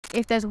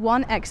If there's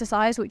one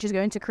exercise which is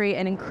going to create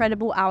an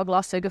incredible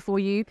hourglass figure for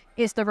you,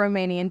 it's the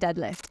Romanian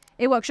deadlift.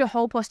 It works your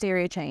whole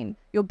posterior chain,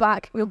 your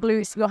back, your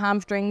glutes, your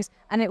hamstrings,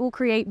 and it will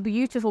create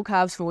beautiful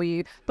curves for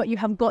you, but you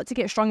have got to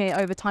get strong in it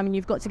over time and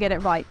you've got to get it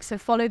right. So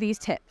follow these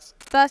tips.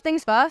 First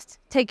things first,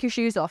 take your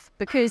shoes off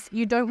because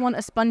you don't want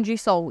a spongy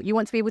sole. You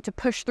want to be able to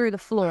push through the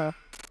floor.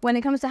 When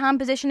it comes to hand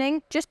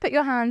positioning, just put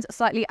your hands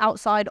slightly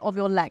outside of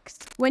your legs.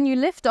 When you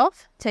lift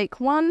off, take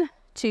 1,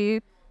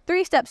 2,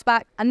 3 steps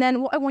back, and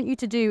then what I want you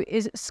to do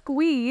is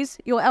squeeze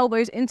your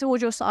elbows in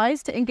towards your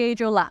sides to engage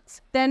your lats.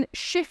 Then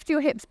shift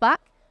your hips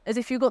back as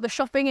if you've got the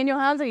shopping in your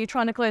hands and you're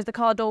trying to close the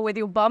car door with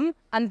your bum,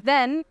 and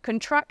then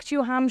contract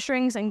your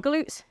hamstrings and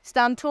glutes,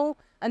 stand tall,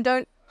 and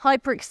don't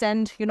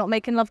hyperextend. You're not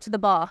making love to the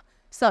bar.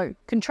 So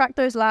contract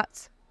those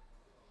lats,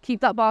 keep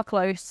that bar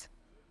close,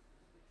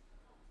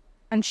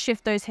 and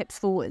shift those hips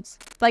forwards.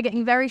 By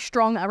getting very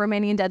strong at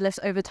Romanian deadlifts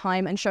over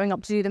time and showing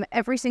up to do them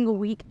every single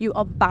week, you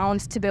are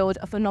bound to build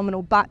a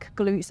phenomenal back,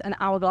 glutes, and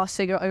hourglass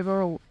figure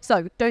overall.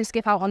 So don't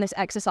skip out on this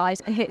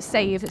exercise and hit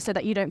save so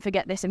that you don't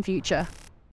forget this in future.